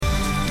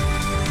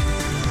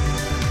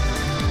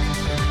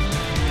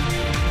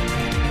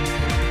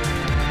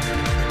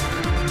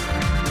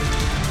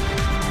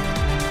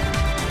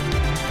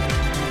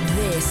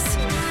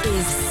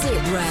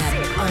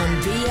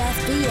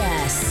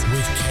BFBS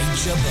with Kate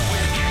Jabbar.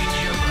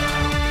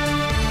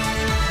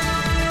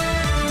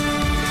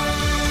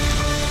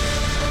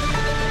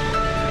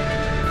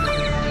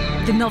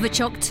 The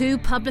Novichok 2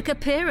 public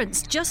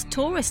appearance. Just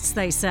tourists,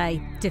 they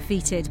say.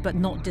 Defeated but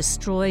not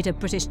destroyed. A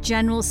British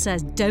general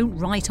says don't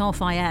write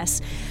off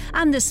IS.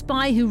 And the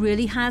spy who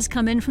really has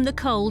come in from the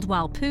cold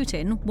while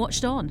Putin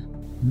watched on.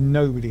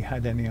 Nobody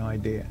had any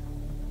idea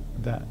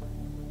that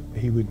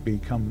he would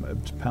become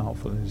as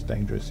powerful and as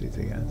dangerous as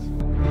he has.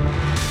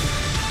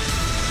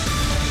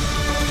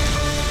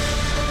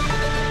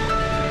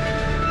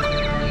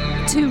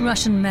 Two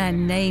Russian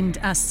men named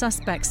as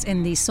suspects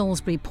in the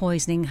Salisbury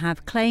poisoning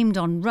have claimed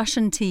on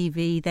Russian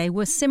TV they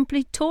were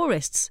simply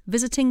tourists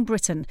visiting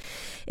Britain.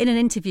 In an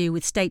interview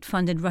with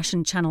state-funded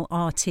Russian channel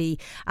RT,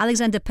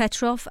 Alexander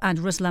Petrov and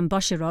Ruslan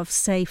Bashirov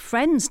say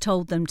friends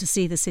told them to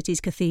see the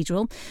city's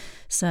cathedral.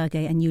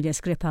 Sergei and Yulia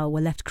Skripal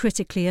were left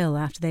critically ill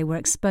after they were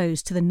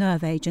exposed to the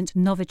nerve agent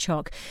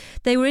Novichok.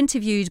 They were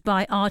interviewed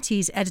by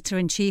RT's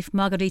editor-in-chief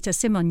Margarita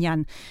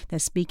Simonyan. They're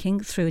speaking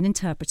through an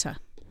interpreter.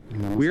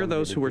 We are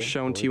those who were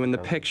shown to you in the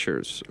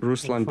pictures,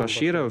 Ruslan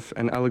Bashirov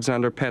and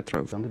Alexander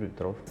Petrov.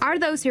 Are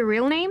those your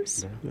real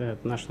names?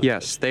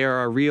 Yes, they are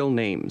our real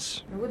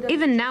names.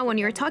 Even now when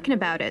you're talking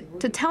about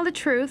it, to tell the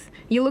truth,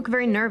 you look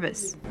very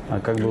nervous.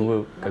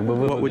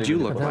 What would you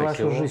look like?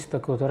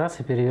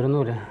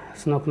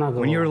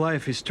 When your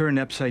life is turned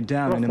upside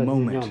down in a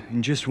moment,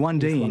 in just one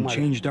day, and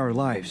changed our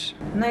lives.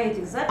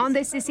 On the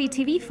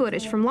CCTV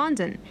footage from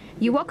London,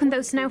 you walk on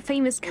those now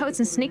famous coats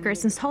and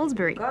sneakers in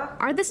Salisbury.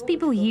 Are these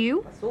people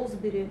you?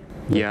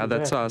 Yeah,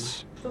 that's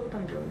us.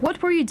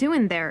 What were you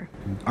doing there?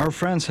 Our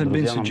friends had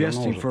been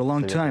suggesting for a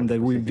long time that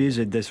we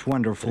visit this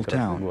wonderful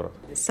town.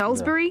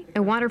 Salisbury?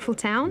 A wonderful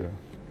town?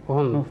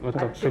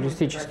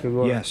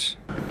 Yes.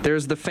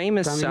 There's the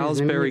famous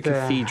Salisbury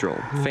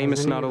Cathedral,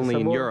 famous not only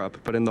in Europe,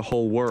 but in the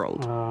whole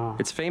world.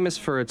 It's famous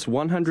for its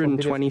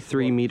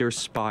 123-meter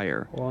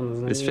spire.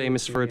 It's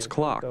famous for its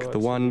clock, the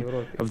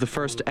one of the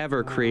first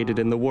ever created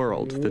in the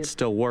world, that's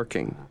still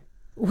working.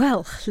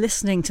 Well,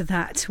 listening to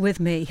that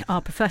with me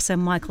are Professor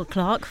Michael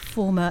Clarke,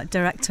 former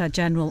Director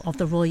General of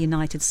the Royal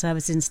United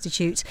Service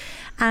Institute,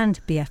 and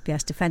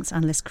BFBS Defence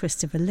Analyst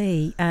Christopher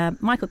Lee.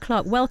 Michael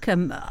Clarke,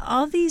 welcome.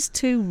 Are these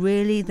two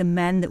really the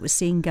men that were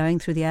seen going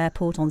through the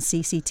airport on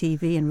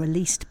CCTV and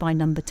released by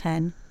Number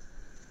 10?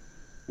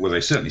 Well,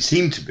 they certainly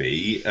seem to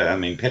be.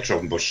 Petrov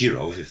and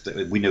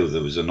Bashirov, we know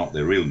those are not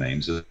their real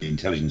names. The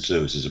intelligence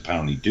services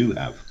apparently do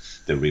have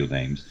their real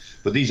names.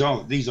 But these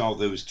are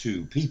those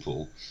two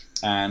people.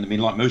 And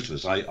like most of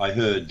us, I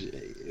heard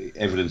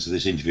evidence of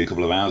this interview a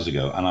couple of hours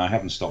ago, and I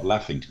haven't stopped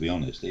laughing, to be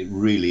honest. It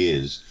really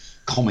is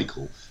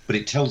comical, but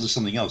it tells us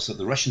something else, that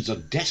the Russians are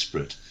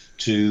desperate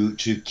to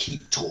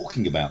keep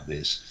talking about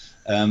this,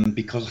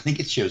 because I think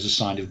it shows a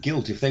sign of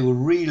guilt. If they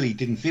really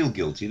didn't feel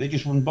guilty, they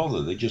just wouldn't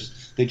bother. They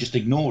just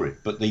ignore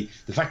it. But the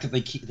fact that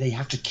they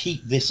have to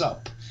keep this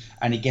up,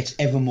 and it gets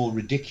ever more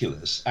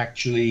ridiculous,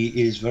 actually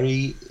is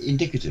very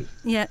indicative.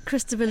 Yeah,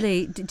 Christopher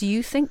Lee, do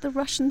you think the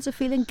Russians are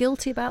feeling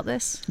guilty about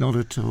this? Not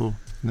at all.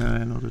 No,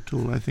 not at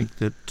all. I think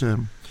that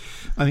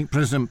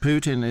President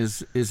Putin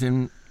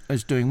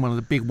is doing one of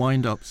the big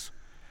wind-ups.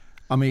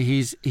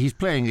 He's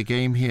playing a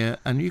game here,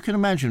 and you can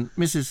imagine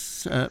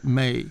Mrs.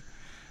 May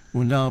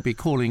will now be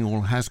calling,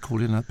 or has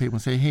called in up people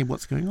and say, hey,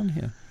 what's going on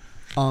here?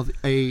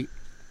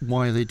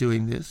 Why are they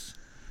doing this?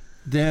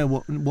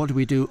 What do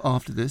we do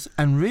after this?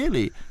 And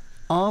really,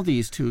 are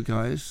these two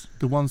guys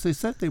the ones they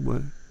said they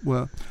were?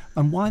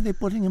 And why are they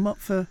putting them up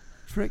for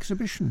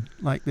exhibition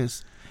like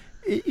this?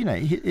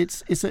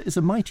 It's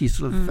a mighty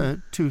sort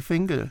of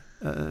two-finger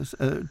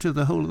to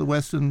the whole of the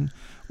Western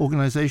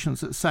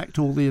organisations that sacked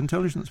all the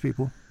intelligence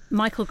people.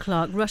 Michael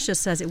Clarke, Russia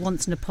says it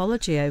wants an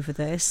apology over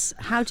this.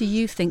 How do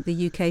you think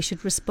the UK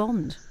should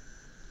respond?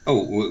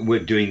 Oh, we're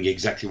doing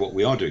exactly what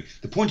we are doing.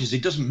 The point is,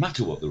 it doesn't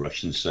matter what the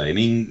Russians say.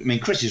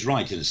 Chris is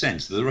right in a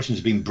sense that the Russians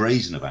have been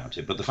brazen about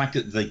it, but the fact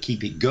that they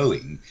keep it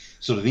going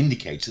sort of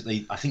indicates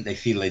that I think they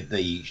feel like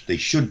they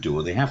should do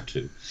or they have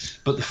to.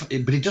 But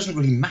it doesn't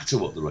really matter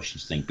what the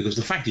Russians think, because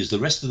the fact is the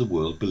rest of the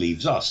world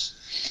believes us.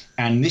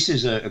 And this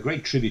is a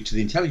great tribute to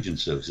the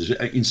intelligence services.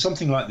 In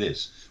something like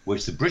this, where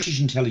it's the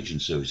British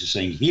intelligence service is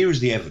saying, here is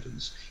the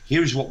evidence,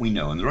 here is what we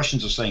know, and the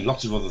Russians are saying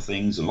lots of other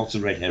things and lots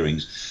of red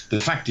herrings.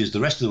 The fact is the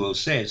rest of the world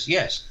says,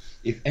 yes,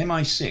 if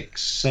MI6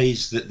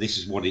 says that this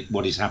is what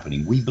is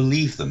happening, we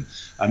believe them.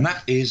 And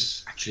that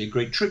is actually a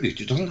great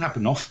tribute. It doesn't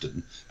happen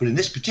often, but in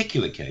this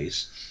particular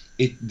case,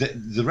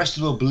 the rest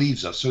of the world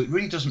believes us, so it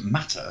really doesn't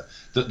matter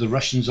that the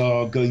Russians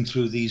are going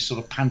through these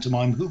sort of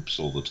pantomime hoops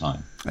all the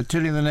time. I'll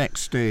tell you the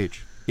next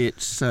stage.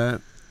 It's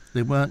there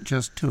weren't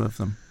just two of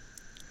them.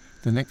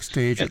 The next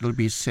stage, it'll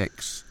be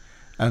 6,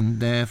 and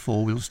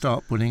therefore we'll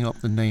start putting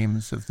up the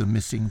names of the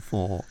missing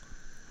 4.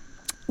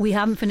 We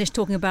haven't finished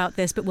talking about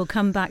this, but we'll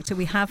come back to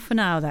we have for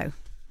now, though.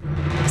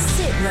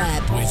 Sit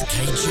Rep with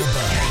Kate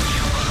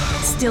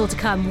Jabbar. Still to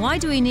come, why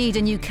do we need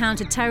a new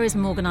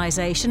counter-terrorism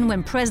organisation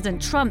when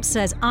President Trump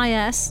says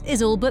IS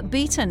is all but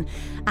beaten?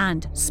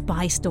 And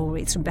spy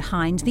stories from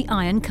behind the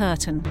Iron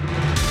Curtain.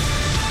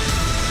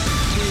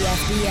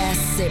 CFBS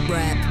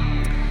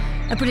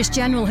SITREP. A British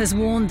general has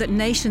warned that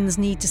nations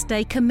need to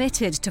stay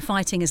committed to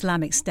fighting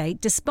Islamic State,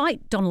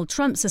 despite Donald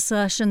Trump's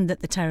assertion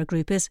that the terror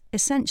group is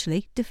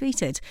essentially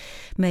defeated.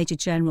 Major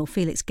General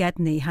Felix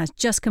Gedney has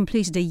just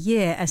completed a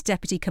year as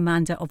deputy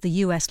commander of the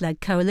US-led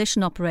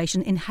coalition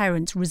operation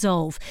Inherent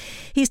Resolve.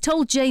 He's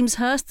told James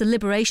Hurst the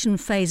liberation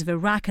phase of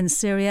Iraq and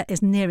Syria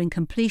is nearing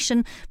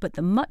completion, but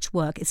that much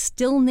work is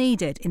still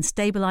needed in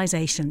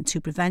stabilisation to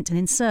prevent an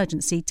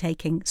insurgency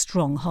taking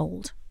strong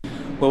hold.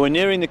 Well, we're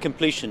nearing the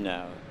completion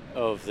now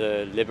of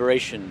the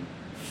liberation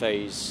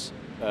phase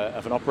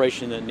of an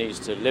operation that needs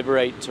to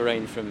liberate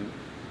terrain from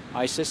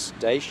ISIS,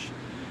 Daesh,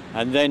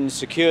 and then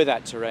secure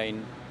that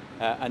terrain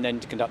and then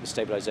to conduct the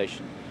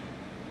stabilisation.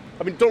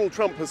 I mean, Donald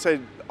Trump has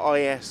said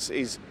IS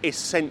is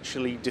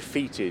essentially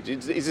defeated.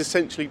 Is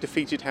essentially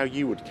defeated how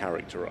you would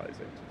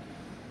characterise it?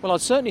 Well, I'd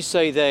certainly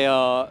say they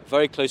are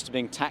very close to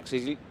being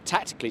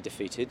tactically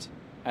defeated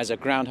as a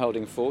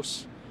ground-holding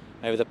force.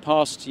 Over the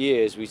past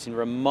years, we've seen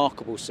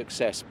remarkable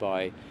success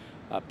by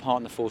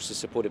partner forces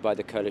supported by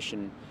the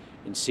coalition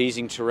in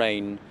seizing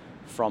terrain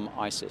from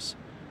ISIS.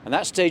 And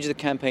that stage of the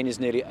campaign is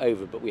nearly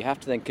over, but we have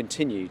to then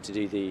continue to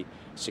do the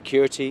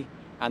security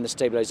and the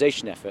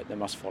stabilisation effort that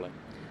must follow.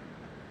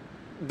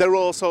 There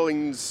are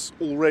signs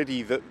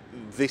already that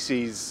this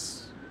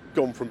is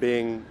gone from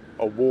being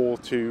a war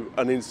to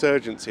an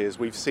insurgency, as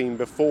we've seen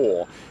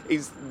before.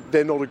 Is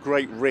there not a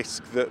great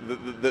risk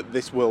that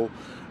this will,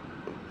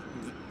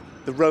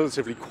 the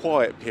relatively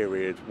quiet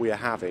period we are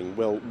having,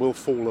 will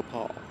fall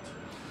apart?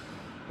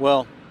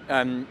 Well,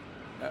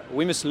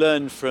 we must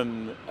learn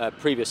from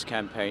previous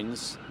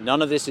campaigns.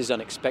 None of this is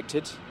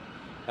unexpected,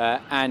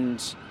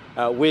 and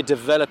we're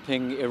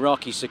developing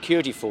Iraqi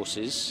security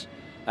forces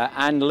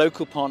and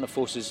local partner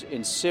forces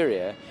in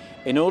Syria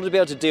in order to be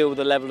able to deal with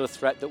the level of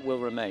threat that will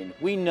remain.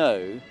 We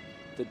know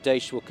that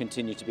Daesh will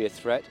continue to be a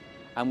threat,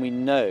 and we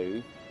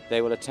know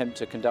they will attempt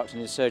to conduct an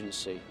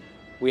insurgency.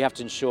 We have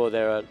to ensure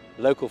there are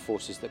local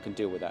forces that can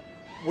deal with that.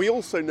 We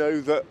also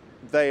know that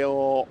they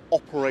are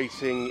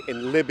operating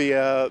in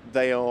Libya,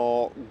 they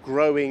are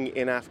growing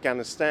in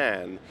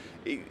Afghanistan.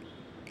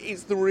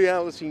 Is the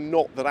reality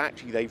not that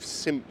actually they've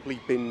simply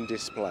been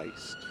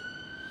displaced?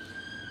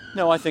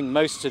 No, I think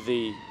most of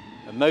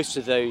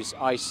those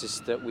ISIS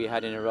that we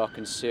had in Iraq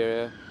and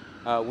Syria,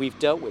 we've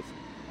dealt with.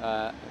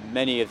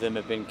 Many of them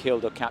have been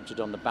killed or captured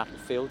on the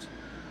battlefield.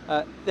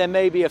 There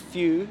may be a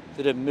few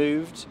that have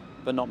moved,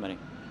 but not many.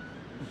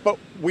 But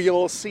we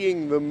are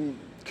seeing them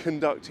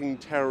conducting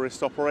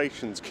terrorist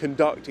operations,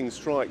 conducting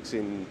strikes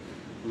in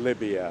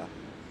Libya,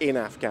 in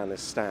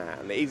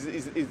Afghanistan. Is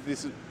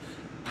this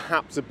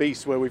perhaps a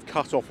beast where we've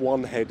cut off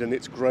one head and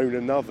it's grown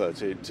another,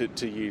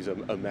 to use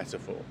a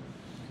metaphor?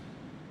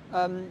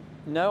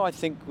 No, I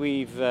think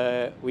we've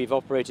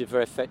operated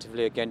very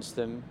effectively against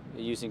them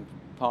using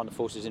partner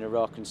forces in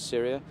Iraq and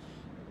Syria.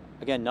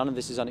 Again, none of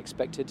this is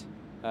unexpected.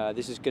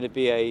 This is going to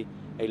be a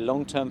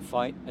long-term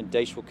fight, and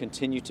Daesh will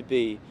continue to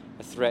be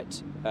a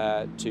threat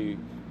to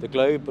the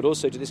globe, but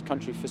also to this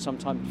country for some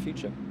time in the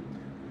future.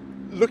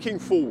 Looking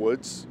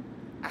forwards,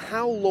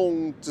 how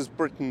long does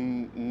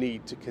Britain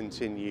need to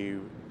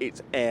continue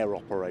its air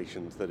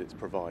operations that it's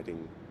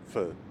providing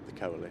for the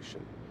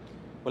coalition?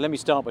 Well, let me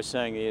start by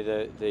saying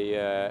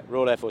the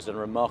Royal Air Force has done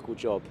a remarkable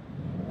job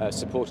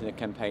supporting the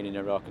campaign in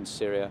Iraq and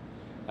Syria,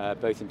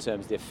 both in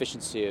terms of the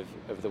efficiency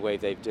of the way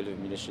they've delivered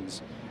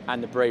munitions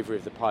and the bravery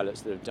of the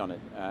pilots that have done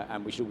it,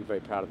 and we should all be very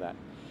proud of that.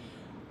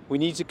 We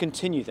need to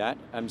continue that.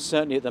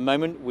 Certainly at the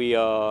moment we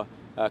are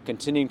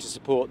continuing to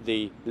support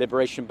the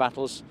liberation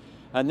battles,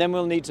 and then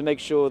we'll need to make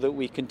sure that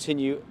we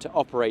continue to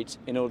operate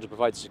in order to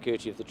provide the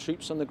security of the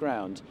troops on the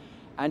ground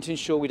and to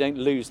ensure we don't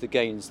lose the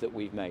gains that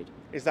we've made.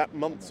 Is that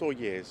months or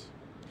years?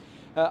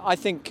 I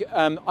think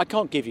I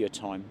can't give you a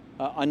time.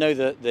 I know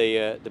that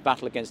the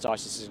battle against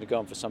ISIS is going to go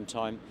on for some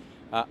time,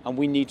 and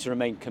we need to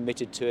remain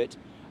committed to it.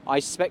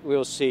 I suspect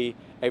we'll see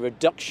a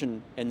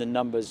reduction in the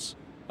numbers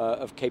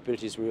of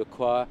capabilities we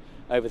require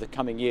over the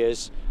coming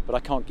years, but I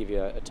can't give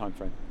you a time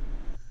frame.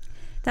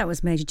 That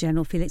was Major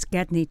General Felix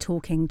Gedney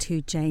talking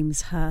to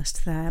James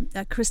Hurst there.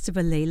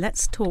 Christopher Lee,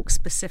 let's talk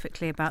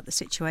specifically about the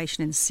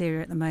situation in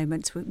Syria at the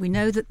moment. We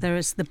know that there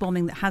is the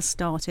bombing that has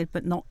started,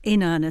 but not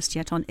in earnest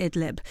yet, on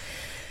Idlib.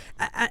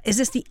 Is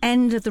this the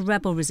end of the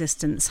rebel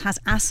resistance? Has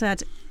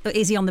Assad,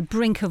 is he on the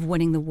brink of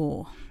winning the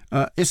war?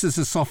 This is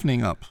a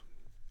softening up.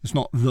 It's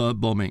not the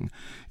bombing.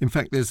 In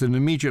fact, there's an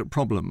immediate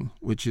problem,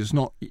 which is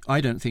not, I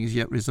don't think, is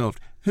yet resolved.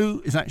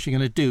 Who is actually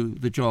going to do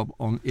the job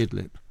on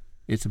Idlib?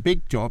 It's a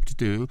big job to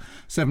do.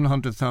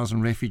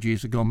 700,000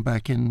 refugees have gone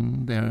back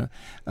in there.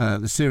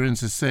 The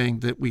Syrians are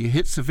saying that we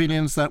hit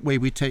civilians, that way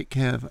we take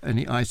care of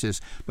any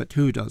ISIS. But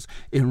who does?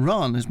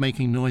 Iran is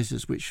making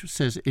noises which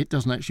says it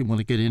doesn't actually want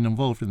to get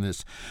involved in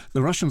this.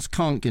 The Russians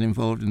can't get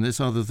involved in this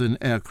other than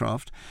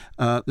aircraft.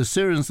 The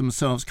Syrians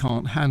themselves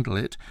can't handle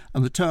it.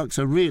 And the Turks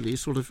are really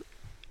sort of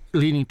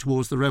leaning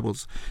towards the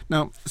rebels.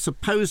 Now,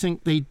 supposing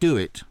they do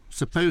it,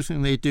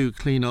 supposing they do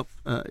clean up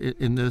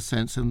in their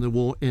sense and the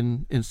war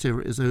in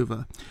Syria is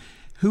over,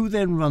 who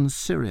then runs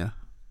Syria?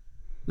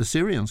 The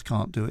Syrians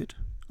can't do it.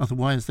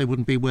 Otherwise, they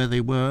wouldn't be where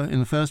they were in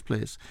the first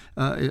place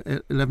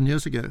 11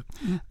 years ago.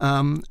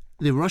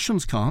 The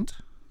Russians can't.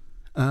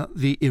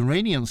 The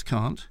Iranians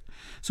can't.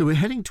 So we're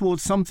heading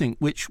towards something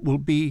which will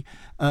be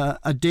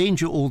a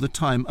danger all the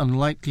time,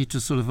 unlikely to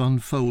sort of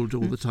unfold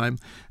all the time.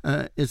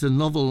 It's a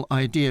novel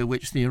idea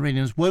which the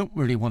Iranians won't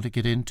really want to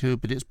get into,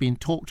 but it's been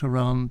talked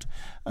around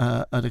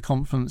at a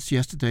conference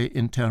yesterday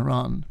in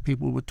Tehran.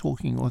 People were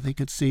talking, or they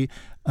could see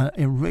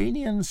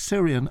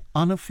Iranian-Syrian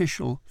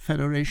unofficial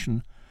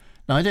federation.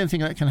 Now, I don't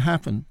think that can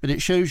happen, but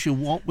it shows you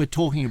what we're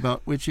talking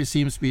about, which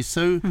seems to be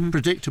so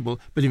predictable,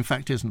 but in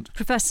fact isn't.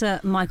 Professor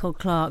Michael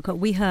Clarke,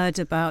 we heard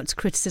about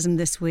criticism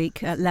this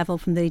week at level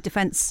from the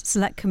Defence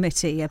Select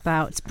Committee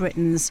about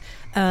Britain's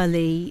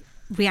early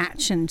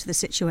reaction to the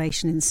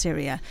situation in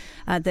Syria,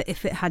 that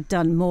if it had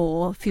done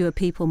more, fewer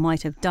people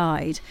might have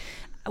died.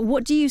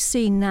 What do you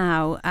see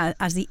now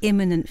as the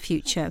imminent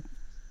future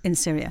in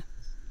Syria?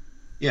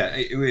 Yeah,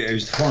 it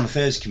was the Foreign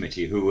Affairs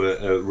Committee who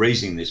were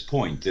raising this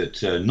point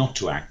that not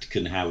to act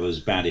can have as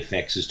bad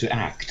effects as to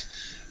act.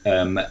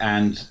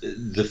 And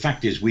the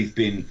fact is we've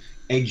been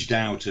edged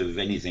out of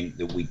anything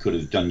that we could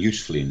have done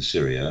usefully in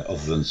Syria,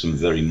 other than some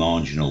very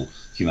marginal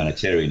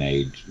humanitarian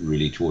aid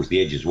really towards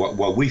the edges.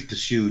 While we've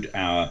pursued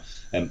our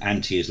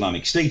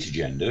anti-Islamic State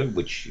agenda,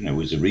 which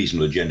was a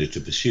reasonable agenda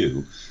to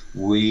pursue,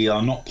 we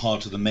are not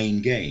part of the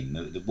main game.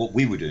 What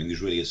we were doing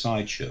is really a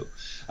sideshow.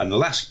 And the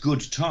last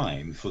good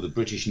time for the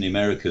British and the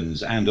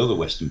Americans and other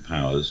Western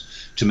powers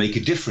to make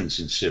a difference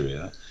in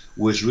Syria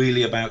was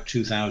really about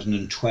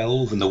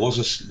 2012. And there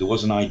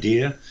was an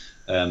idea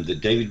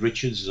that David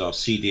Richards, our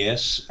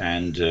CDS,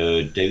 and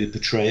David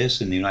Petraeus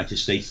in the United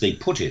States, they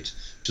put it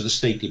to the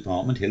State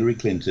Department, Hillary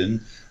Clinton,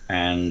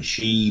 and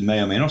she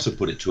may or may not have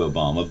put it to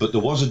Obama. But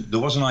there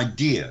was an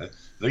idea,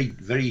 very,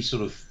 very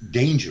sort of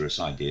dangerous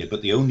idea,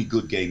 but the only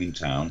good game in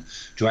town,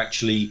 to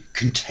actually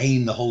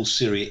contain the whole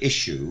Syria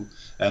issue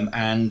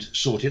and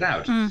sort it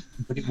out.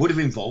 But it would have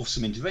involved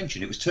some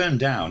intervention. It was turned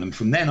down, and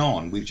from then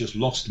on, we've just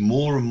lost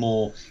more and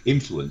more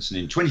influence. And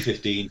in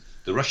 2015,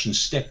 the Russians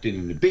stepped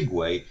in a big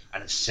way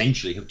and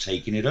essentially have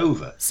taken it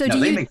over. So do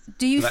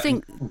you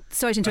think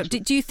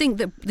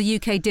that the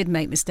UK did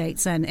make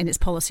mistakes then in its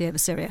policy over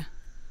Syria?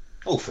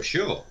 Oh, for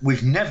sure.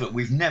 We've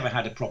never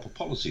had a proper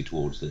policy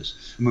towards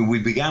this. I mean, we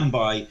began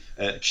by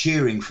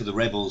cheering for the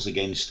rebels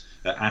against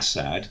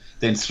Assad,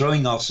 then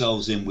throwing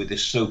ourselves in with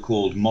this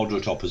so-called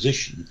moderate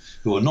opposition,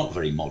 who are not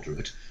very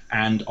moderate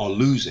and are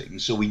losing.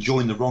 So we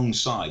joined the wrong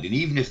side. And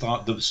even if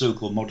the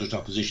so-called moderate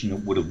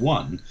opposition would have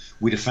won,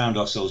 we'd have found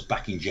ourselves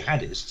backing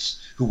jihadists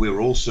who we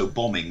were also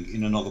bombing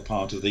in another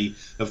part of the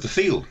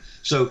field.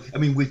 So, I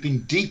mean, we've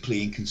been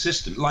deeply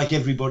inconsistent, like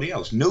everybody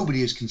else.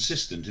 Nobody is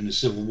consistent in a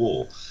civil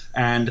war.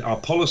 And our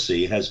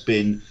policy has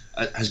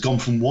gone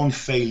from one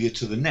failure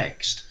to the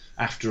next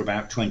after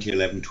about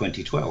 2011,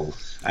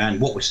 2012. And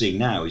what we're seeing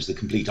now is the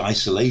complete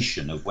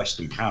isolation of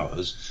Western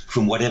powers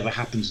from whatever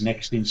happens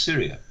next in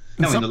Syria.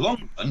 Now, in the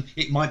long run,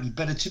 it might be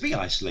better to be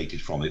isolated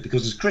from it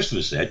because, as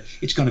Christopher said,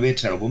 it's going to be a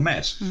terrible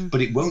mess.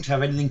 But it won't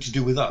have anything to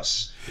do with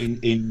us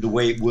in the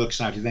way it works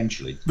out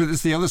eventually. But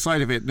it's the other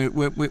side of it.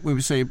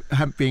 We say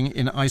being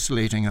in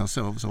isolating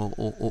ourselves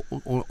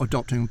or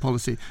adopting a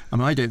policy. I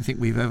mean, I don't think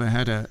we've ever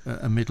had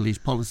a Middle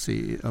East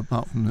policy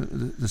apart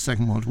from the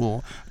Second World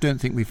War. I don't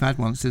think we've had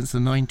one since the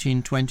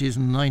 1920s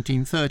and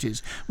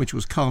 1930s, which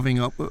was carving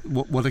up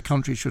what a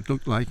country should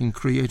look like and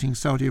creating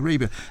Saudi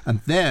Arabia. And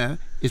there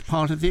is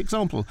part of the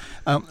example.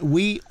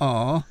 We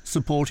are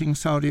supporting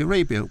Saudi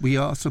Arabia. We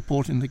are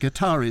supporting the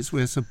Qataris.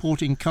 We're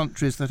supporting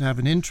countries that have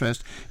an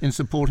interest in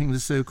supporting the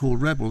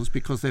so-called rebels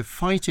because they're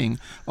fighting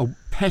a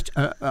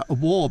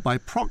war by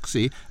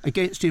proxy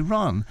against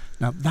Iran.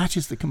 Now, that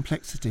is the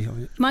complexity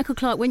of it. Michael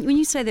Clarke, when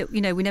you say that we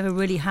never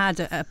really had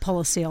a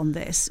policy on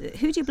this,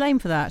 who do you blame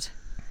for that?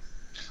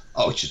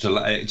 Oh, it's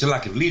a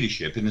lack of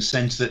leadership in the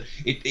sense that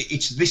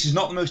this is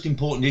not the most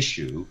important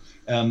issue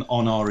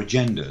on our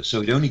agenda.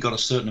 So it only got a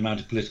certain amount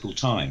of political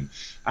time.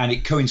 And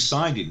it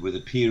coincided with a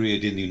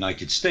period in the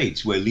United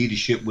States where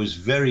leadership was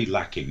very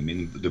lacking. I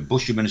mean, the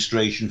Bush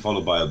administration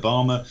followed by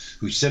Obama,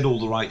 who said all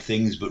the right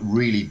things, but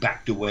really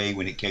backed away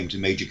when it came to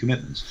major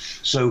commitments.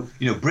 So,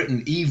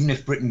 Britain, even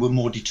if Britain were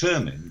more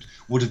determined,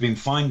 would have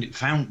found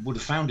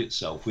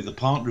itself with a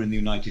partner in the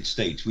United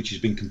States, which has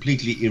been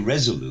completely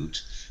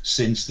irresolute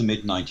since the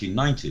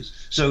mid-1990s.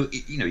 So,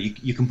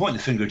 you can point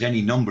the finger at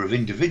any number of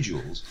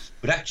individuals,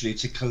 but actually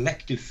it's a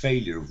collective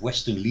failure of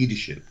Western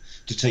leadership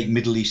to take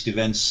Middle East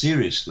events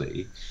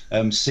seriously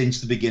since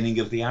the beginning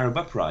of the Arab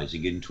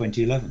uprising in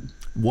 2011.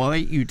 Why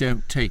you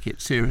don't take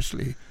it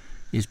seriously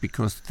is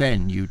because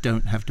then you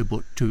don't have to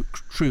put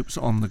troops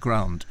on the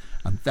ground.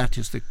 And that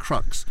is the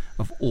crux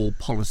of all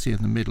policy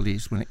in the Middle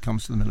East when it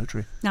comes to the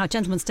military. Now,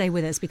 gentlemen, stay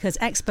with us because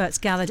experts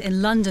gathered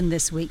in London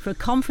this week for a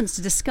conference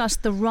to discuss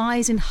the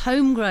rise in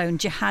homegrown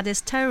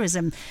jihadist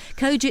terrorism.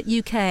 COJIT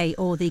UK,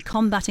 or the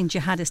Combating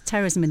Jihadist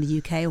Terrorism in the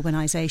UK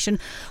organisation,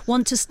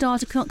 want to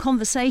start a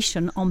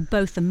conversation on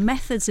both the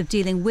methods of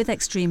dealing with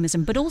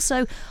extremism but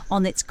also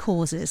on its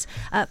causes.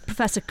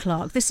 Professor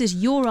Clarke, this is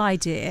your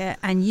idea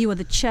and you are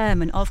the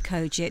chairman of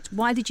COJIT.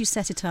 Why did you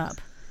set it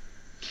up?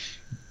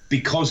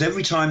 Because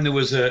every time there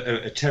was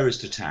a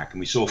terrorist attack, and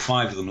we saw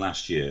 5 of them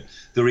last year,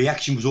 the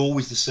reaction was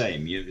always the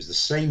same. It was the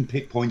same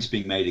points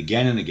being made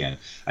again and again.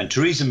 And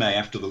Theresa May,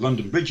 after the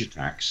London Bridge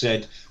attack,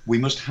 said we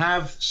must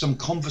have some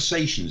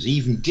conversations,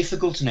 even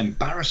difficult and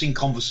embarrassing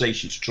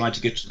conversations, to try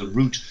to get to the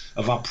root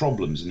of our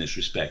problems in this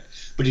respect.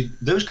 But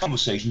those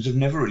conversations have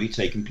never really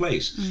taken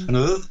place. And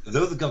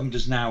although the government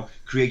has now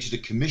created a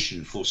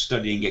commission for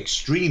studying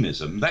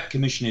extremism, that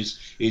commission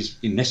is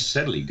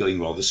necessarily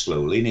going rather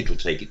slowly, and it'll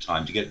take it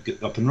time to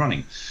get up and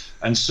running.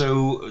 And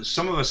so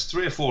some of us,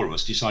 3 or 4 of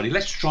us, decided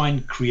let's try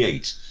and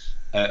create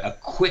a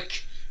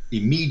quick,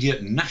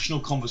 immediate national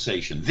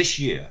conversation this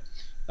year.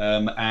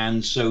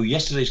 And so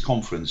yesterday's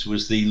conference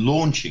was the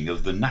launching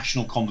of the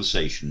national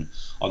conversation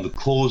on the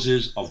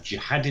causes of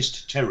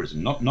jihadist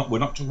terrorism. We're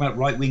not talking about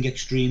right-wing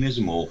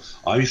extremism or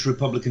Irish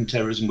Republican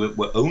terrorism.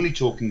 We're only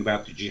talking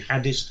about the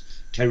jihadist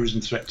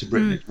terrorism threat to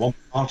Britain. It's one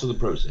part of the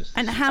process.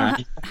 And how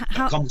the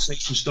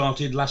conversation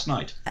started last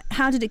night.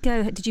 How did it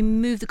go? Did you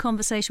move the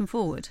conversation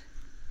forward?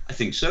 I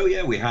think so,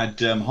 yeah. We had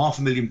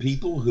 500,000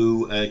 people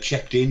who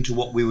checked into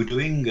what we were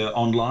doing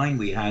online.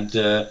 We had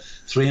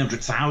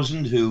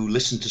 300,000 who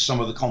listened to some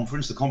of the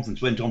conference. The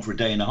conference went on for a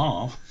day and a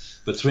half,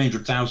 but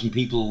 300,000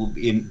 people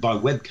by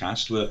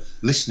webcast were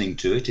listening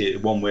to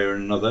it one way or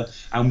another.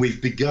 And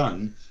we've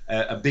begun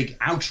a big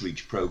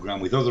outreach program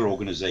with other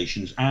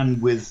organisations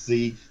and with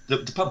the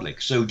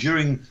public. So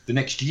during the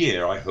next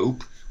year, I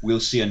hope, we'll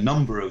see a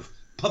number of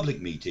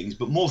public meetings,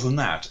 but more than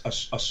that,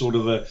 a sort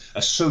of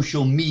a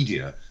social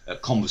media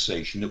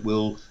conversation that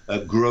will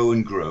grow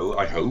and grow,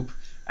 I hope,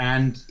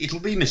 and it'll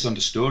be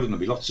misunderstood and there'll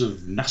be lots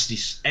of nasty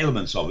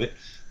elements of it,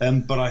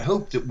 but I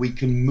hope that we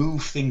can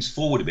move things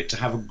forward a bit to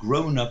have a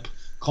grown-up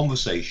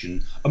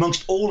conversation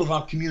amongst all of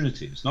our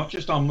communities, not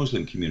just our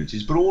Muslim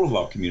communities, but all of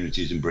our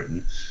communities in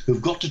Britain,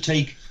 who've got to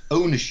take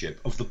ownership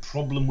of the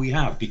problem we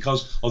have.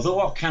 Because although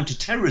our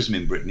counter-terrorism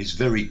in Britain is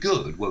very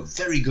good, we're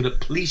very good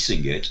at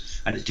policing it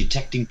and at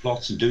detecting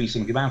plots and doing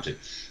something about it,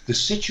 the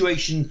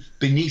situation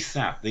beneath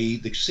that, the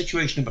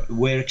situation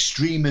where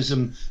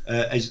extremism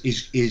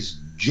is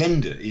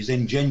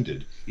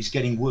engendered, is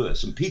getting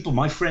worse. And people,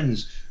 my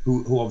friends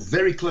who are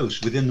very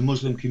close within the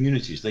Muslim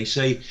communities, they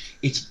say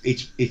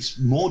it's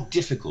more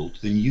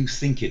difficult than you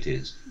think it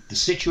is. The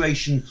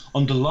situation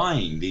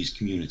underlying these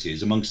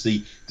communities amongst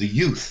the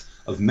youth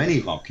of many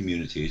of our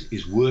communities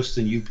is worse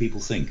than you people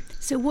think.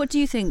 So what do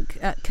you think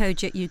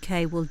COGIT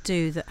UK will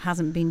do that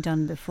hasn't been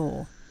done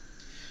before?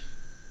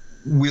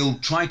 We'll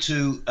try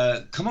to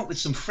come up with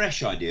some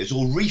fresh ideas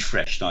or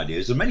refreshed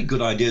ideas. There are many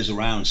good ideas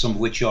around, some of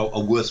which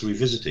are worth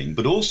revisiting,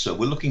 but also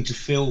we're looking to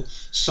fill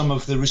some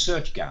of the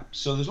research gaps.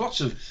 So there's lots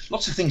of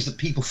things that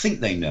people think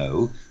they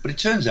know, but it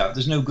turns out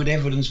there's no good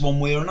evidence one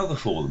way or another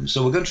for them.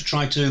 So we're going to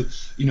try to,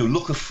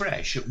 look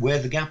afresh at where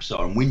the gaps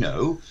are. And we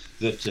know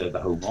that the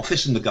Home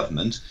Office and the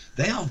government,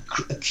 they are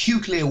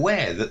acutely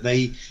aware that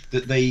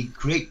they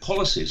create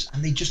policies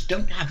and they just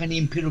don't have any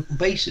empirical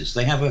basis.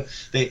 They have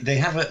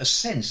a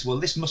sense, well,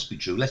 this must be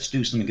true, let's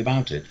do something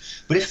about it.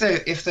 But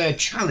if they're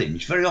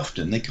challenged, very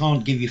often they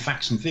can't give you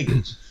facts and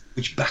figures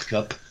which back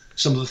up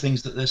some of the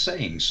things that they're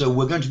saying. So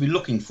we're going to be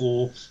looking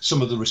for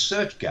some of the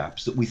research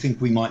gaps that we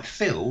think we might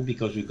fill,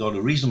 because we've got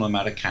a reasonable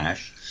amount of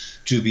cash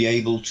to be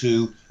able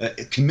to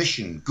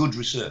commission good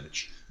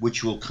research,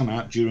 which will come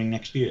out during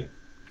next year.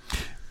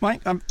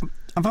 Mike,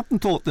 I've often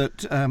thought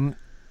that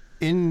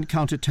in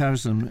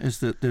counter-terrorism is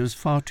that there's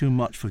far too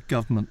much for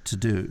government to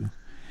do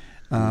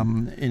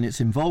in its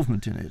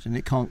involvement in it, and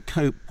it can't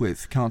cope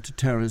with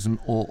counter-terrorism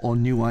or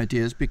new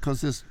ideas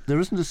because there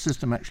isn't a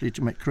system actually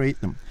to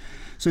create them.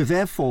 So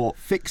therefore,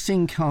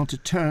 fixing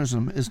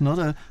counter-terrorism is not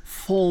a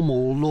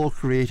formal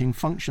law-creating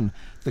function.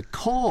 The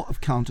core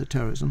of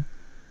counter-terrorism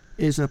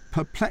is a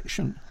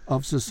perplexion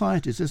of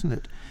societies, isn't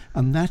it?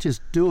 And that is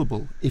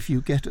doable if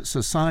you get at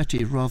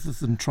society rather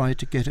than try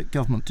to get at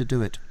government to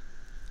do it.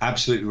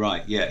 Absolutely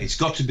right. Yeah, it's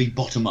got to be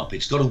bottom up.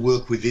 It's got to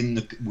work within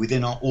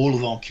all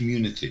of our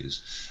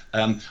communities.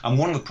 And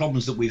one of the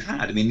problems that we've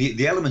had,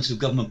 the elements of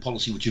government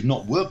policy which have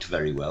not worked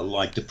very well,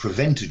 like the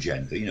prevent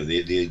agenda,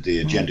 the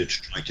agenda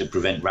to try to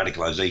prevent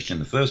radicalisation in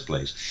the first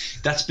place,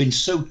 that's been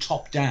so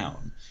top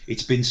down.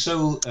 It's been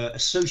so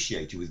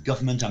associated with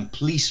government and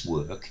police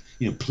work,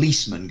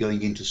 policemen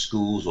going into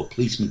schools or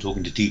policemen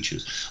talking to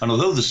teachers. And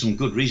although there's some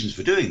good reasons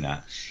for doing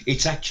that,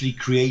 it's actually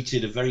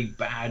created a very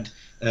bad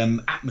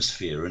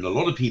atmosphere. And a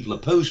lot of people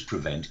oppose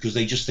Prevent because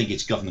they just think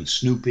it's government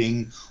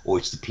snooping or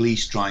it's the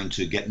police trying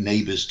to get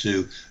neighbours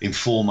to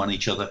inform on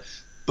each other.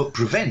 But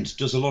Prevent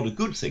does a lot of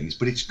good things,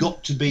 but it's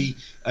got to be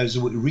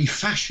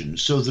refashioned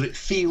so that it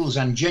feels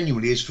and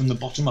genuinely is from the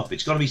bottom up.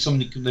 It's got to be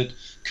something that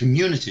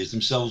communities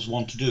themselves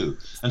want to do.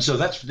 And so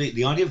that's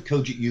the idea of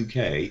COGIT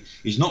UK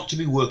is not to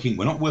be working,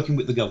 we're not working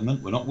with the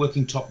government, we're not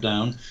working top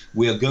down,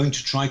 we are going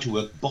to try to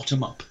work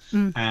bottom up.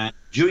 And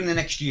during the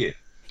next year.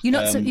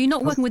 You're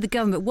not working with the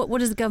government.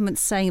 What is the government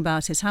saying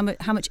about it? How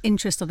much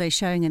interest are they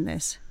showing in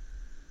this?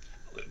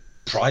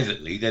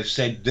 Privately, they've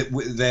said that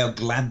they are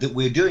glad that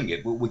we're doing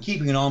it. We're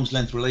keeping an arm's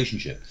length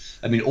relationship.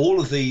 All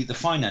of the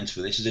finance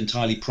for this is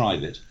entirely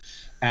private.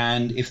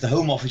 And if the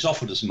Home Office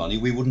offered us money,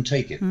 we wouldn't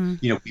take it.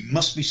 You know, we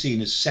must be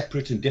seen as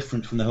separate and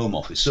different from the Home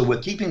Office. So we're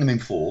keeping them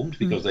informed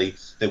because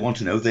they want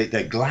to know.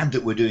 They're glad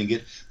that we're doing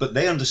it, but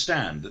they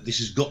understand that this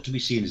has got to be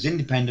seen as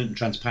independent and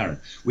transparent.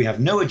 We have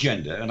no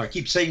agenda, and I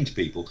keep saying to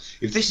people,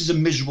 if this is a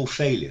miserable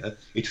failure,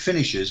 it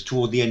finishes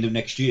toward the end of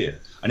next year.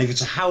 And if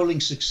it's a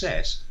howling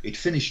success, it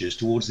finishes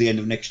towards the end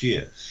of next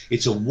year.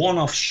 It's a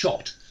one-off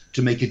shot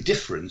to make a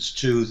difference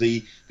to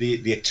the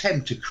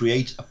attempt to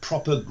create a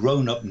proper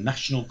grown-up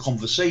national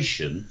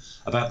conversation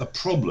about the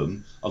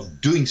problem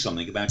of doing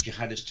something about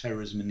jihadist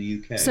terrorism in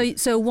the UK.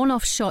 So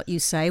one-off shot, you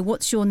say.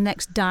 What's your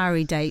next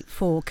diary date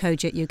for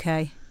COGIT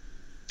UK?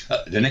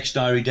 The next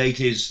diary date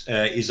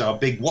is our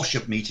big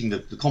wash-up meeting.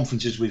 The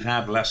conferences we've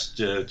had the last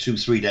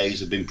 2-3 days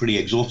have been pretty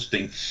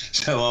exhausting.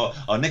 So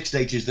our next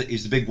date is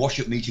the big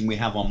wash-up meeting we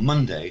have on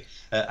Monday.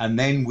 And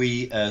then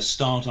we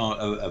start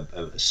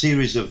a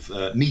series of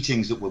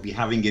meetings that we'll be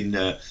having in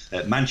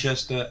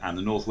Manchester and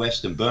the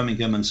Northwest and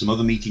Birmingham, and some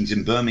other meetings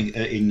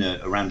in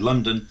around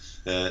London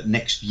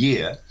next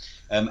year.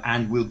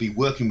 And we'll be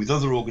working with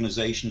other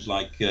organisations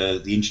like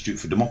the Institute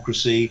for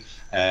Democracy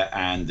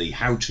and the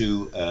How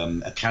To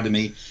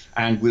Academy,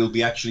 and we'll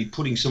be actually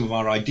putting some of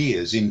our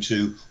ideas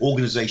into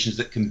organisations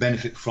that can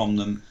benefit from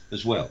them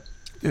as well.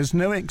 There's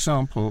no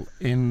example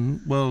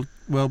in world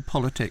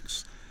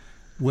politics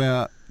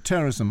where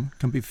terrorism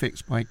can be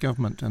fixed by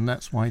government, and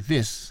that's why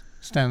this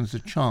stands a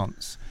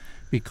chance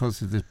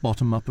because of this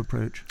bottom-up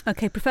approach.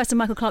 OK, Professor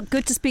Michael Clarke,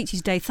 good to speak to you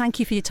today. Thank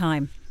you for your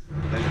time.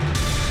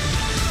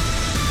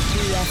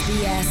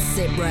 PFBS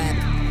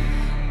SITREP.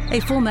 A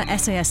former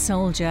SAS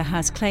soldier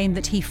has claimed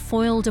that he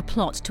foiled a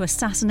plot to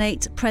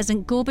assassinate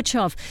President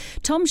Gorbachev.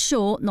 Tom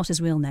Shaw, not his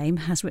real name,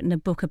 has written a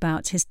book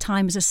about his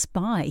time as a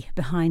spy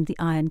behind the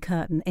Iron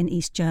Curtain in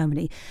East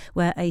Germany,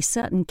 where a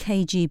certain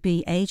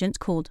KGB agent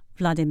called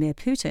Vladimir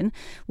Putin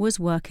was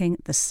working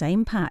the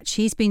same patch.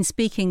 He's been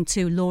speaking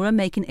to Laura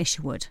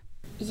Macon-Isherwood.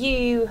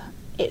 You,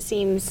 it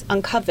seems,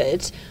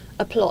 uncovered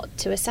a plot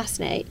to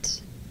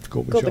assassinate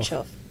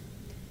Gorbachev.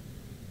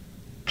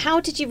 How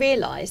did you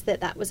realise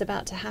that was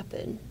about to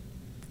happen?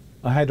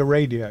 I had a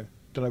radio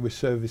that I was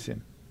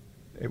servicing.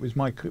 It was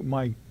my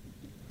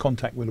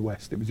contact with the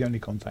West. It was the only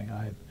contact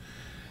I had.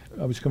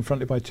 I was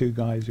confronted by two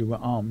guys who were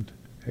armed,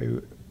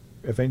 who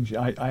eventually,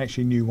 I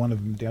actually knew one of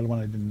them, the other one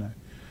I didn't know.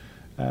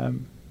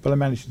 But I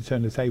managed to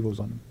turn the tables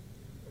on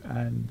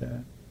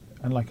them.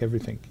 And like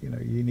everything, you know,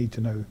 you need to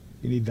know,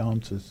 you need the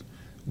answers,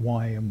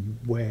 why and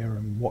where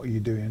and what are you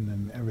doing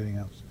and everything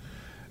else.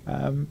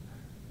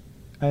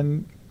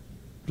 And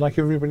like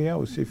everybody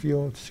else, if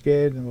you're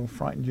scared or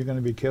frightened you're going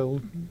to be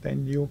killed,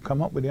 then you'll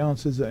come up with the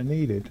answers that are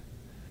needed.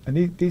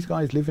 And these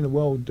guys live in a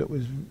world that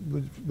was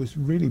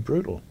really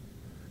brutal.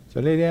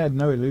 So they had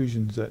no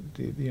illusions that,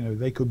 you know,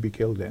 they could be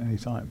killed at any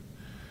time.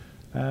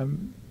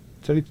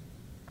 So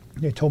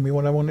they told me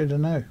what I wanted to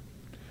know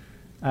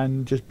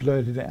and just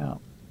blurted it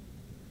out.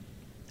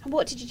 And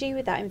what did you do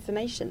with that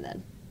information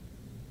then?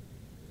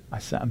 I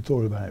sat and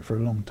thought about it for a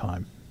long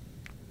time,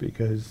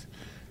 because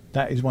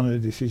that is one of the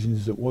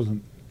decisions that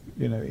wasn't,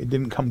 you know, it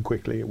didn't come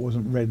quickly, it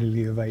wasn't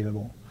readily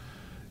available.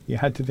 You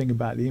had to think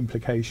about the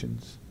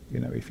implications. You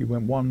know, if you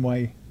went one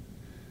way,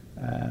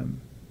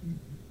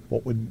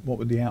 what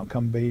would the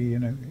outcome be? You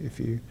know, if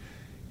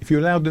you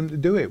allowed them to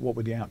do it, what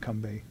would the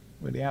outcome be?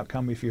 Well, the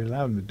outcome, if you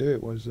allowed them to do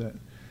it, was that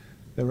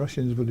the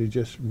Russians would have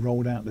just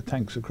rolled out the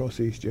tanks across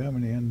East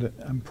Germany,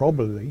 and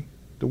probably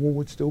the war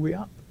would still be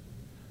up.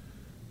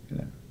 You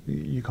know,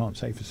 you can't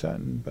say for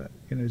certain, but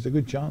you know, there's a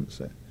good chance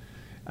that.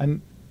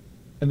 And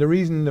the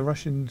reason the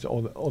Russians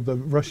or the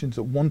Russians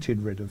that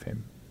wanted rid of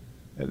him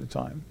at the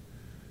time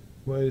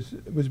was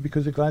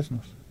because of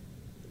Glasnost.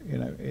 You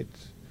know,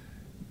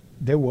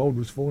 their world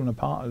was falling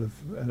apart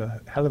at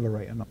a hell of a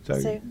rate.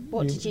 So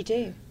what did you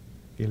do?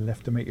 You're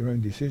left to make your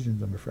own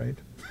decisions, I'm afraid.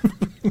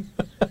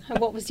 And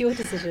what was your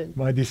decision?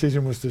 My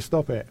decision was to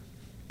stop it,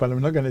 but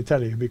I'm not going to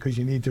tell you because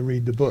you need to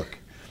read the book.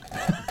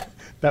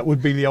 That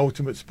would be the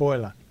ultimate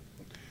spoiler.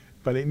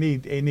 But it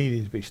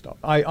needed to be stopped.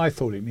 I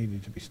thought it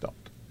needed to be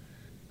stopped.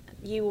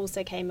 You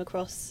also came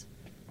across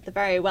the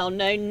very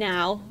well-known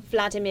now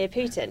Vladimir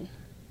Putin.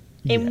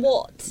 In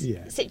what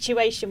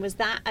situation was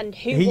that, and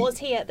who was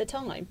he at the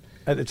time?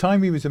 At the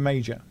time, he was a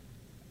major.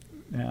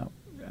 Now,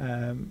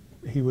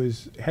 he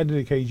was head of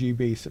the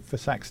KGB for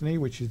Saxony,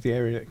 which is the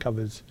area that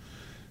covers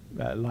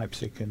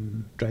Leipzig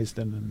and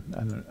Dresden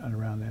and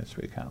around there,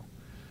 Zwickau.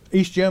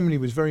 East Germany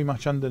was very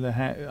much under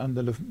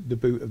the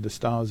boot of the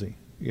Stasi.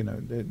 You know,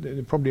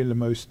 they're probably the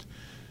most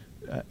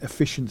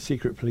efficient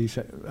secret police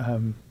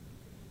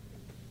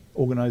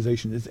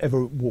organisation that's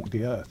ever walked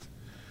the earth.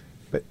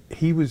 But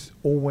he was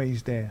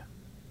always there.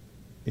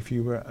 If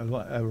you were at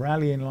a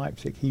rally in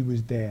Leipzig, he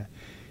was there.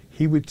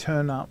 He would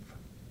turn up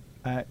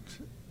at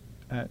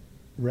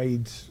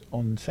raids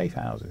on safe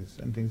houses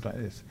and things like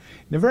this.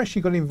 Never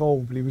actually got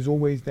involved, but he was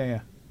always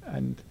there.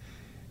 And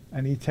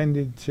he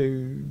tended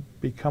to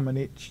become an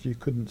itch you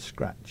couldn't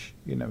scratch.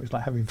 You know, it's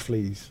like having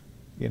fleas.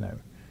 You know,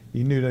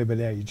 you knew they were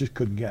there, you just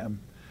couldn't get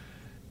them.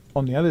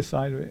 On the other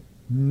side of it,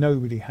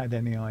 nobody had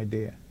any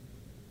idea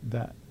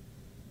that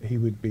he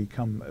would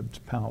become as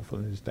powerful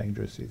and as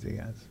dangerous as he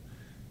has.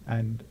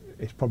 And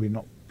it's probably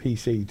not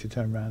PC to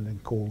turn around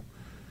and call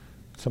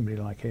somebody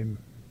like him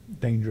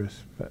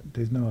dangerous, but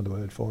there's no other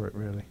word for it,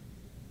 really.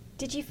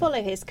 Did you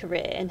follow his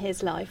career and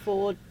his life,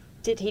 or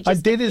did he just... I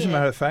did, as a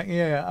matter of fact,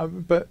 yeah.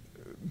 But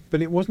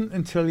it wasn't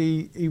until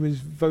he was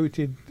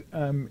voted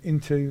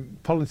into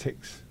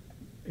politics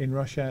in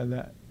Russia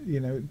that,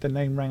 the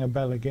name rang a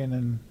bell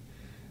again,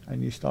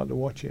 and you start to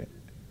watch it.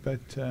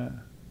 But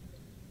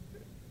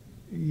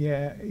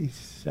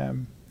he's...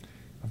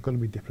 I've got to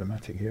be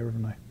diplomatic here,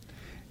 haven't I?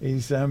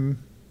 He's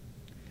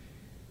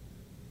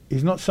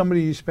not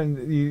somebody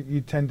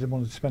you tend to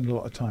want to spend a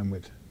lot of time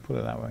with, put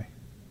it that way.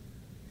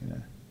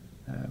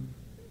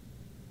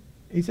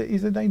 He's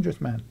a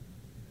dangerous man,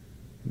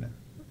 and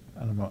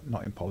I'm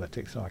not in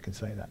politics, so I can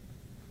say that.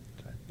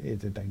 So he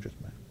is a dangerous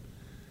man.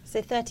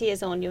 So 30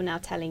 years on, you're now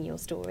telling your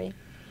story.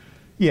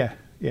 Yeah,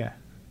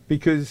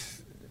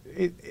 because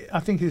I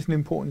think it's an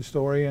important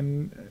story,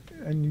 and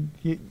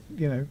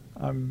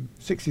I'm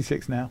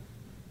 66 now,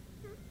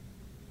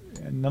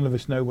 and none of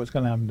us know what's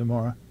going to happen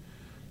tomorrow,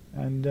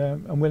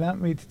 and without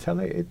me to tell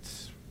it,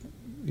 it's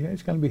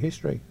going to be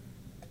history.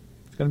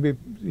 It's going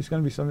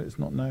to be something that's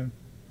not known,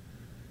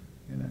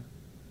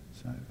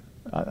 So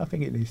I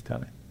think it needs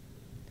telling.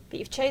 But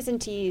you've chosen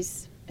to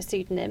use a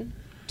pseudonym,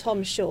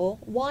 Tom Shaw.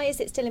 Why is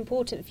it still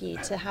important for you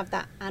to have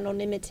that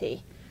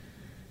anonymity?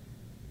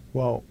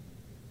 Well,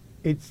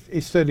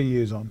 it's 30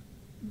 years on,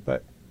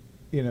 but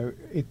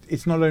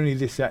it's not only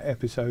this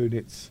episode.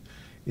 It's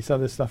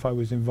other stuff I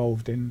was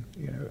involved in.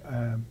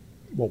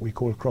 What we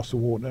call Across the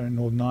Water in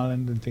Northern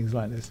Ireland and things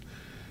like this.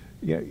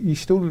 You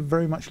still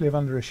very much live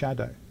under a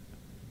shadow,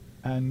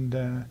 and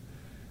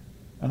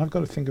I've got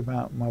to think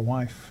about my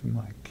wife and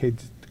my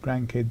kids,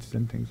 grandkids,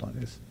 and things like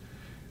this.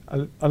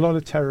 A lot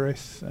of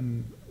terrorists,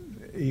 and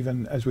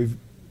even as we've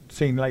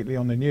seen lately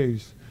on the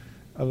news,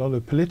 a lot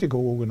of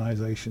political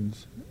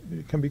organisations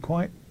can be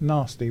quite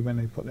nasty when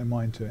they put their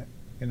mind to it,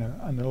 and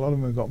a lot of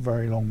them have got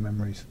very long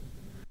memories.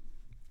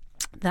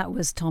 That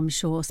was Tom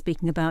Shaw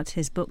speaking about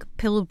his book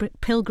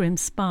Pilgrim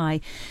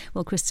Spy.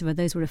 Well, Christopher,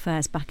 those were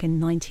affairs back in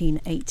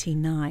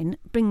 1989.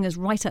 Bringing us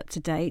right up to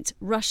date,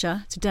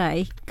 Russia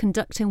today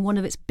conducting one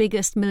of its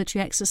biggest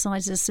military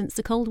exercises since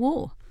the Cold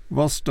War.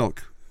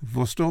 Vostok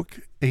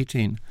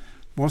 18.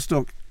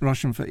 Vostok,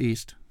 Russian for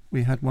east.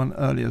 We had one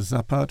earlier,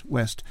 Zapad,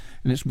 west,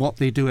 and it's what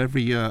they do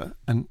every year,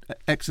 an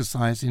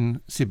exercise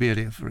in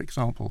Siberia, for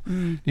example.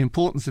 The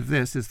importance of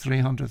this is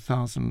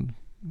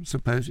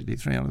supposedly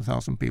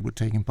 300,000 people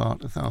taking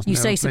part, 1,000 You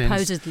airplanes. say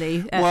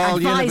supposedly, well,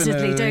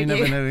 advisedly, don't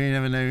you? You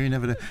never know.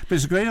 But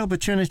it's a great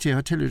opportunity,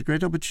 I tell you, a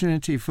great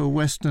opportunity for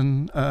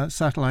Western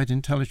satellite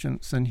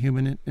intelligence and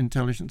human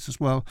intelligence as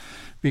well,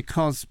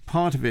 because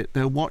part of it,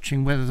 they're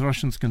watching whether the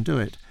Russians can do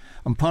it.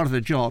 And part of the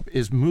job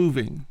is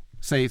moving,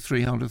 say,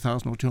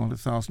 300,000 or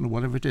 200,000 or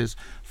whatever it is,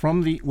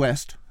 from the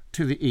west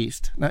to the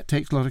east. That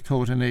takes a lot of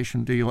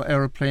coordination. Do your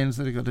aeroplanes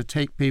that are going to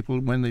take people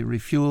when they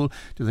refuel?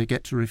 Do they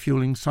get to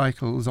refueling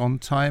cycles on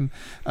time?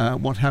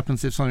 What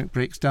happens if something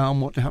breaks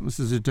down? What happens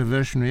as a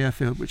diversionary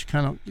airfield which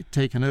cannot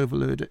take an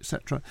overload,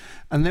 etc.?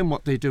 And then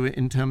what they do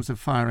in terms of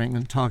firing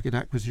and target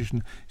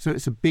acquisition. So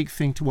it's a big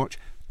thing to watch.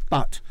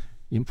 But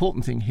the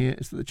important thing here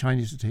is that the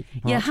Chinese are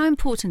taking part. Yeah, how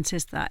important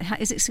is that?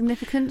 Is it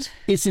significant?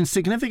 It's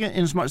insignificant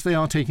in as much as they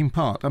are taking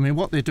part. I mean,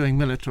 what they're doing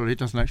militarily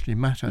doesn't actually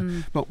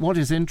matter. But what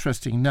is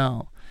interesting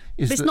now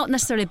is but it's not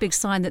necessarily a big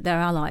sign that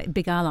they're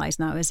big allies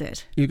now, is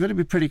it? You've got to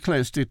be pretty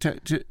close to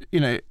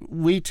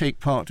we take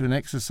part to an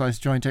exercise,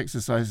 joint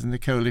exercise in the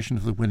coalition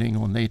of the winning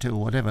or NATO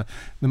or whatever.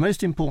 The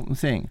most important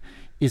thing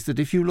is that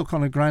if you look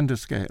on a grander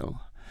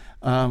scale,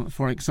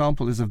 for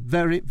example, there's a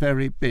very,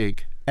 very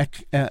big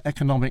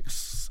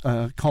economics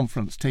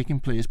conference taking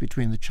place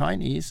between the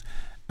Chinese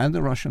and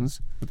the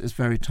Russians at this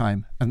very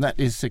time, and that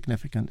is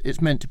significant.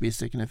 It's meant to be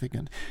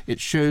significant.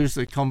 It shows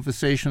the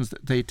conversations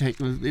that they take.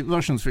 The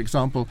Russians, for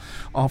example,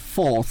 are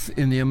fourth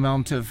in the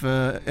amount of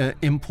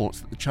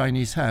imports that the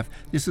Chinese have.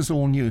 This is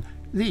all new.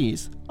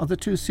 These are the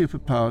two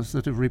superpowers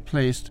that have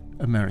replaced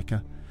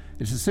America.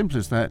 It's as simple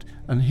as that,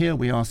 and here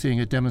we are seeing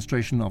a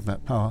demonstration of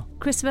that power.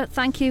 Christopher,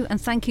 thank you, and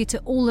thank you to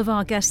all of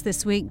our guests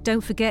this week. Don't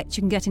forget,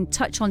 you can get in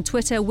touch on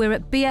Twitter. We're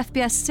at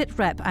BFBS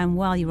SitRep, and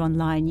while you're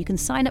online, you can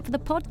sign up for the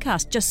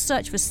podcast. Just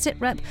search for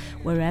SitRep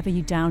wherever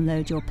you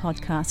download your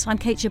podcasts. I'm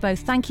Kate Chabot.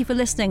 Thank you for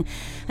listening.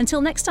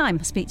 Until next time,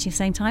 I'll speak to you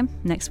same time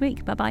next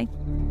week. Bye-bye.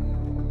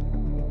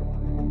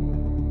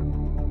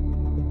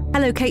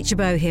 Hello, Kate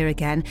Chabot here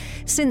again.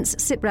 Since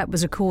SitRep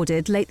was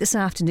recorded late this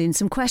afternoon,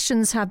 some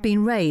questions have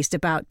been raised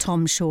about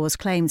Tom Shaw's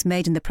claims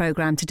made in the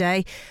programme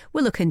today.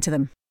 We'll look into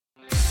them.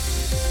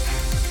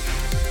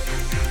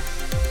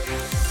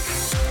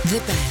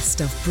 The best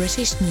of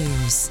British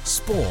news,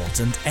 sport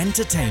and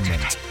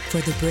entertainment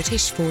for the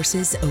British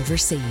forces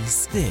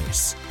overseas.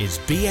 This is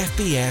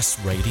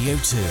BFBS Radio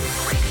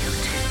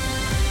 2.